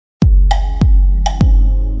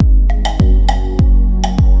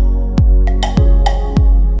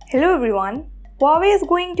Hello everyone, Huawei is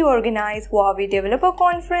going to organize Huawei Developer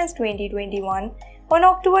Conference 2021 on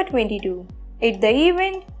October 22. At the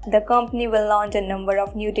event, the company will launch a number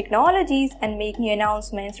of new technologies and make new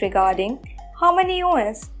announcements regarding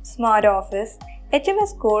HarmonyOS, Smart Office,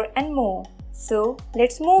 HMS Core and more. So,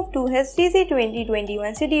 let's move to HDC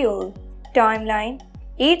 2021 schedule. Timeline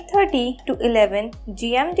 8:30 to 11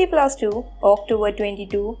 GMT plus 2 October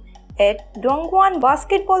 22 at Dongguan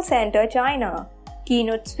Basketball Center, China.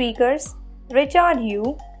 Keynote speakers Richard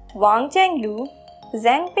Yu, Wang Chenglu,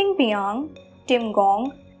 Zhang Pingpiang, Tim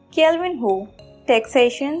Gong, Kelvin Ho. Tech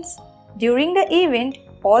sessions. During the event,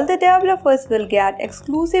 all the developers will get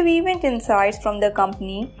exclusive event insights from the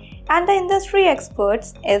company and the industry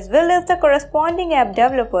experts as well as the corresponding app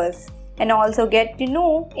developers, and also get to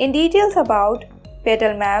know in details about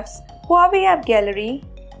Petal Maps, Huawei App Gallery,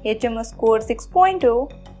 HMS Core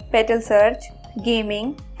 6.0, Petal Search,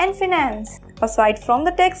 Gaming, and Finance. Aside from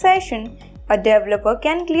the tech session, a developer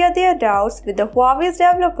can clear their doubts with the Huawei's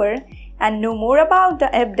developer and know more about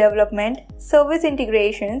the app development, service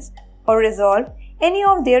integrations, or resolve any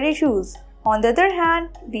of their issues. On the other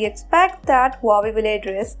hand, we expect that Huawei will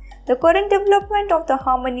address the current development of the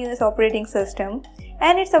HarmonyOS operating system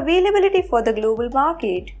and its availability for the global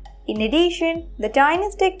market. In addition, the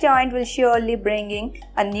Chinese tech giant will surely bringing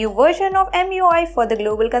a new version of MUI for the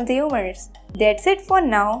global consumers. That's it for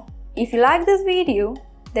now. If you like this video,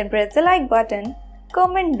 then press the like button,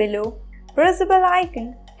 comment below, press the bell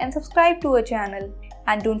icon and subscribe to our channel.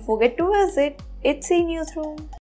 And don't forget to visit HC Newsroom.